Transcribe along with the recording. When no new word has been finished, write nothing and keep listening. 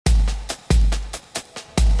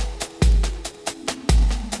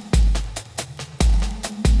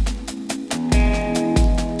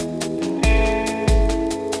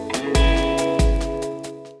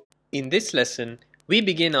In this lesson, we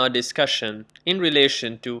begin our discussion in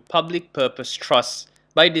relation to public purpose trusts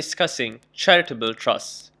by discussing charitable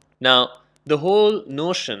trusts. Now, the whole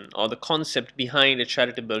notion or the concept behind a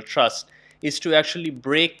charitable trust is to actually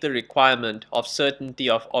break the requirement of certainty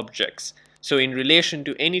of objects. So, in relation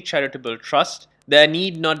to any charitable trust, there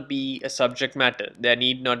need not be a subject matter, there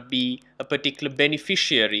need not be a particular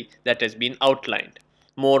beneficiary that has been outlined.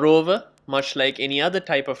 Moreover, much like any other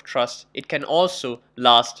type of trust, it can also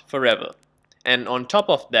last forever. And on top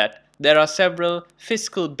of that, there are several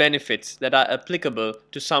fiscal benefits that are applicable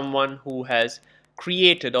to someone who has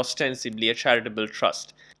created ostensibly a charitable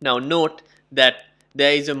trust. Now, note that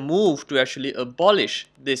there is a move to actually abolish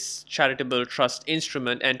this charitable trust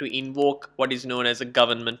instrument and to invoke what is known as a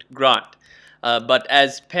government grant. But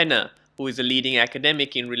as Penner, who is a leading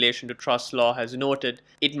academic in relation to trust law, has noted,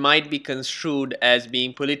 it might be construed as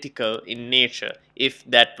being political in nature if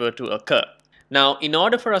that were to occur. Now, in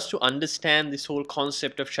order for us to understand this whole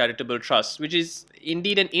concept of charitable trust, which is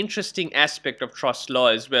indeed an interesting aspect of trust law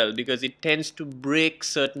as well, because it tends to break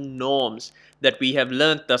certain norms that we have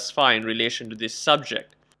learnt thus far in relation to this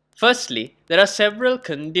subject. Firstly, there are several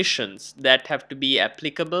conditions that have to be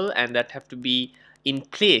applicable and that have to be in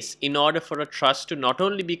place in order for a trust to not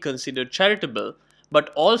only be considered charitable, but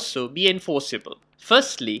also be enforceable.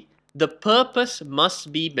 Firstly, the purpose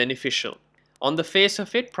must be beneficial. On the face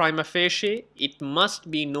of it, prima facie, it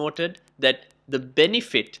must be noted that the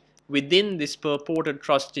benefit within this purported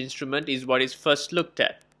trust instrument is what is first looked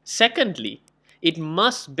at. Secondly, it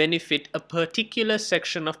must benefit a particular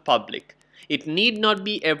section of public. It need not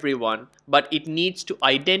be everyone, but it needs to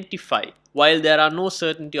identify. While there are no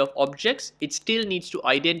certainty of objects, it still needs to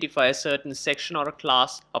identify a certain section or a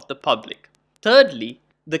class of the public. Thirdly,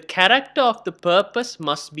 the character of the purpose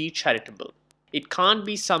must be charitable. It can't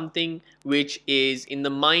be something which is in the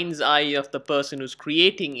mind's eye of the person who's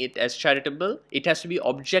creating it as charitable. It has to be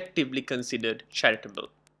objectively considered charitable.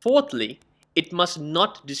 Fourthly, it must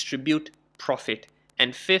not distribute profit.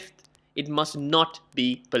 And fifth, it must not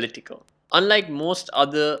be political. Unlike most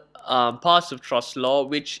other parts of trust law,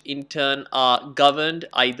 which in turn are governed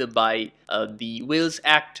either by the Wills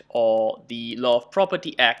Act or the Law of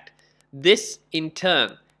Property Act, this in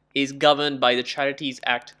turn is governed by the Charities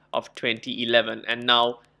Act of 2011, and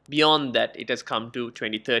now beyond that it has come to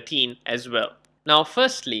 2013 as well. Now,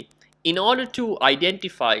 firstly, in order to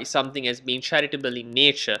identify something as being charitable in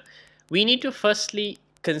nature, we need to firstly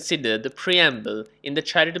consider the preamble in the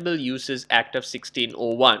Charitable Uses Act of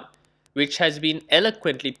 1601, which has been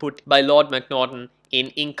eloquently put by Lord Macnaghten in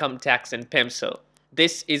Income Tax and PEMSL.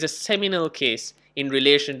 This is a seminal case in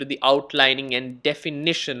relation to the outlining and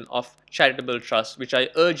definition of charitable trust, which I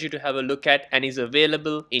urge you to have a look at and is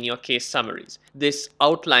available in your case summaries. This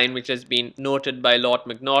outline, which has been noted by Lord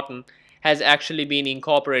Macnaghten, has actually been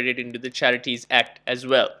incorporated into the Charities Act as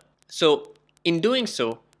well. So, in doing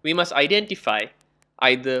so, we must identify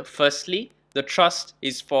either firstly, the trust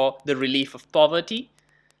is for the relief of poverty;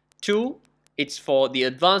 2, it's for the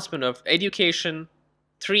advancement of education;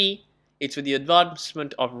 3, it's for the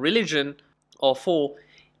advancement of religion; or 4,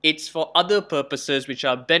 it's for other purposes which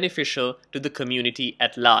are beneficial to the community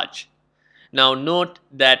at large. Now, note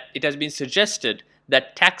that it has been suggested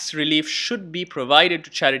that tax relief should be provided to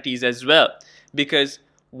charities as well, because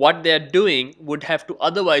what they're doing would have to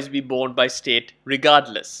otherwise be borne by state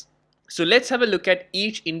regardless. So let's have a look at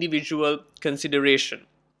each individual consideration,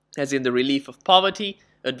 as in the relief of poverty,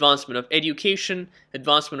 advancement of education,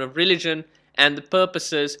 advancement of religion, and the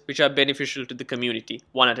purposes which are beneficial to the community,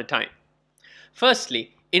 one at a time.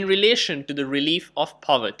 Firstly, in relation to the relief of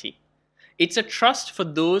poverty, it's a trust for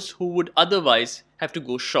those who would otherwise have to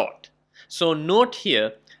go short. So note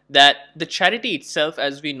here that the charity itself,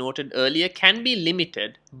 as we noted earlier, can be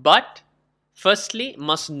limited, but firstly,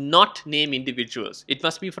 must not name individuals. It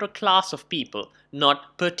must be for a class of people,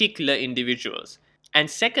 not particular individuals. And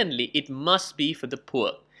secondly, it must be for the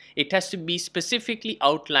poor. It has to be specifically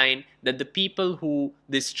outlined that the people who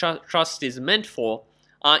this trust is meant for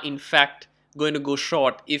are in fact going to go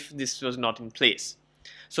short if this was not in place.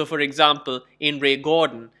 So, for example, in Ray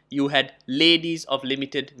Gordon, you had ladies of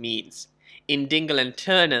limited means. In Dingle and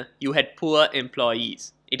Turner, you had poor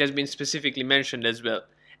employees. It has been specifically mentioned as well.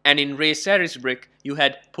 And in Ray Sarisbrick, you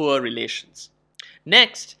had poor relations.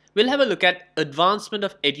 Next, we'll have a look at advancement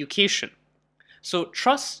of education. So,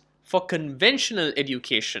 trust for conventional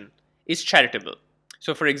education is charitable.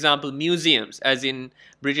 So, for example, museums, as in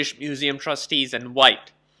British Museum Trustees and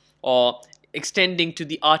White, or extending to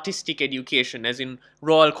the artistic education, as in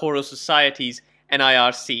Royal Choral Societies and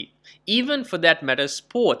IRC. Even for that matter,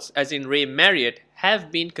 sports, as in Ray Marriott,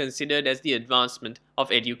 have been considered as the advancement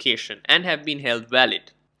of education and have been held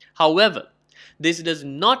valid. However, this does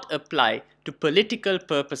not apply to political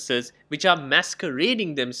purposes which are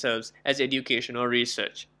masquerading themselves as education or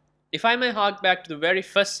research. If I may hark back to the very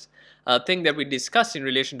first thing that we discussed in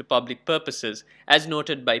relation to public purposes, as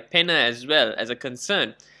noted by Penner as well as a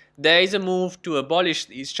concern, there is a move to abolish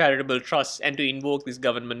these charitable trusts and to invoke this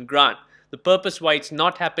government grant. The purpose why it's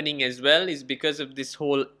not happening as well is because of this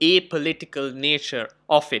whole apolitical nature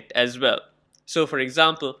of it as well. So, for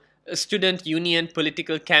example, student union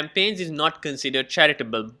political campaigns is not considered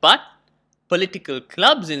charitable, but political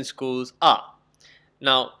clubs in schools are.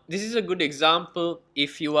 Now, this is a good example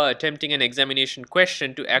if you are attempting an examination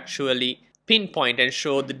question to actually pinpoint and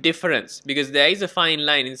show the difference, because there is a fine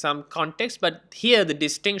line in some context, but here the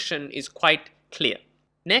distinction is quite clear.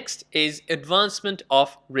 Next is advancement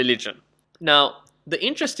of religion. Now, the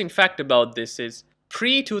interesting fact about this is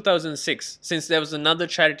pre-2006, since there was another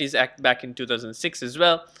Charities Act back in 2006 as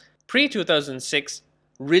well, pre-2006,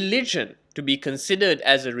 religion to be considered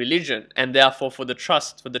as a religion and therefore for the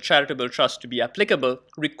trust, for the charitable trust to be applicable,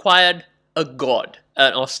 required a god,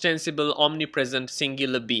 an ostensible, omnipresent,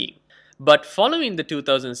 singular being. But following the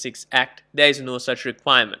 2006 Act, there is no such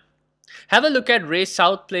requirement. Have a look at Ray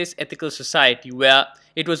Southplace Ethical Society, where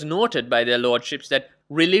it was noted by their lordships that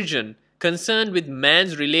religion concerned with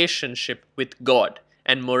man's relationship with God,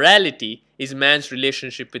 and morality is man's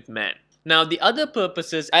relationship with man. Now, the other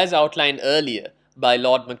purposes, as outlined earlier by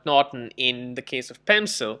Lord Macnaghten in the case of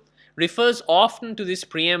PEMSL, refers often to this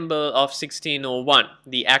preamble of 1601,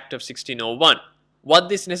 the Act of 1601. What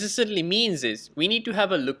this necessarily means is we need to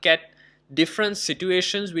have a look at different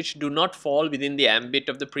situations which do not fall within the ambit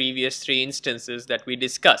of the previous three instances that we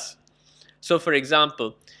discuss. So, for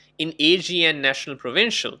example, in AGN National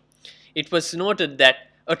Provincial, it was noted that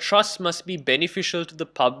a trust must be beneficial to the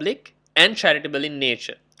public and charitable in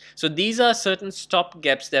nature. So these are certain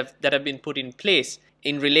stopgaps that have been put in place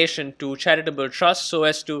in relation to charitable trusts so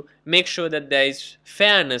as to make sure that there is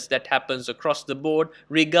fairness that happens across the board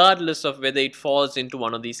regardless of whether it falls into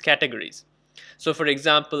one of these categories. So, for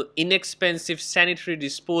example, inexpensive sanitary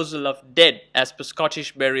disposal of dead as per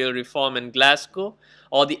Scottish Burial Reform in Glasgow,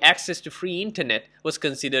 or the access to free internet was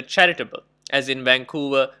considered charitable, as in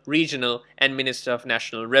Vancouver Regional and Minister of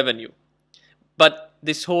National Revenue. But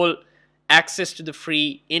this whole access to the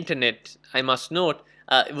free internet, I must note,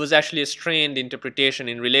 it was actually a strained interpretation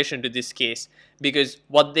in relation to this case, because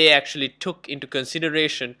what they actually took into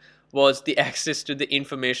consideration was the access to the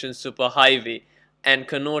information superhighway and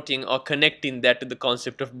connoting or connecting that to the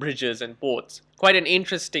concept of bridges and ports. Quite an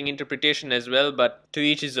interesting interpretation as well, but to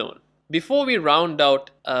each his own. Before we round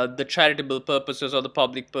out the charitable purposes or the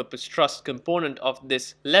public purpose trust component of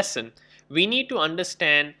this lesson, we need to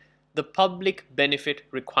understand the public benefit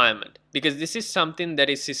requirement, because this is something that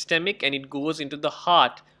is systemic and it goes into the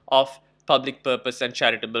heart of public purpose and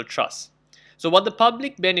charitable trusts. So what the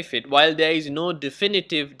public benefit, while there is no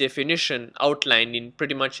definitive definition outlined in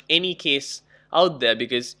pretty much any case out there,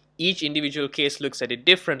 because each individual case looks at it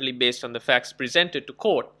differently based on the facts presented to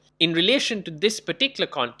court, in relation to this particular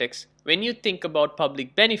context, when you think about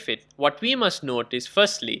public benefit, what we must note is,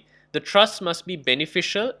 firstly, the trust must be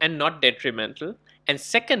beneficial and not detrimental, and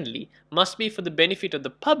secondly, must be for the benefit of the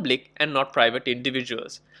public and not private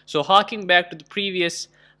individuals. So harking back to the previous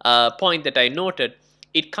point that I noted,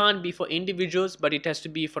 it can't be for individuals, but it has to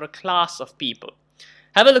be for a class of people.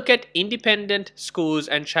 Have a look at Independent Schools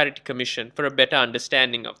and Charity Commission for a better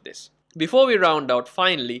understanding of this. Before we round out,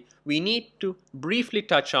 finally, we need to briefly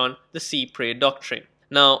touch on the See-Pray doctrine.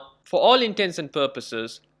 Now, for all intents and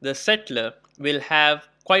purposes, the settler will have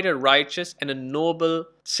quite a righteous and a noble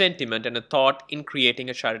sentiment and a thought in creating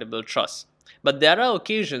a charitable trust. But there are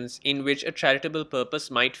occasions in which a charitable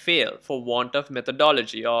purpose might fail for want of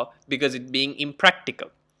methodology or because it being impractical.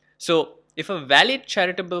 So, if a valid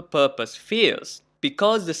charitable purpose fails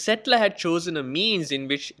because the settler had chosen a means in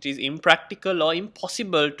which it is impractical or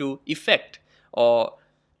impossible to effect or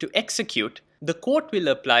to execute, the court will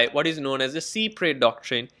apply what is known as the See-Pray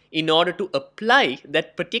doctrine in order to apply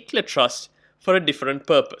that particular trust for a different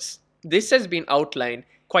purpose. This has been outlined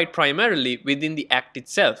quite primarily within the Act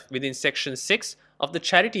itself, within Section 6 of the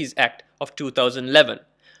Charities Act of 2011.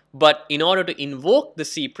 But in order to invoke the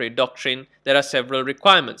See-Pray doctrine, there are several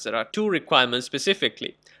requirements. There are two requirements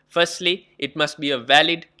specifically. Firstly, it must be a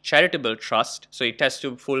valid charitable trust, so it has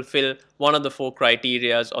to fulfill one of the four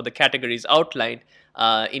criteria or the categories outlined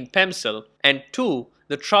in PEMSL. And two,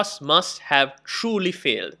 the trust must have truly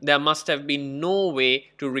failed. There must have been no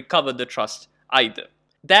way to recover the trust either.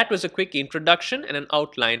 That was a quick introduction and an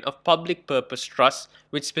outline of public purpose trusts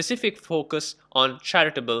with specific focus on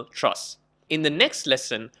charitable trusts. In the next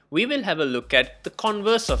lesson, we will have a look at the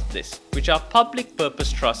converse of this, which are public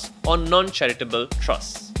purpose trusts or non-charitable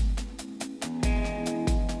trusts.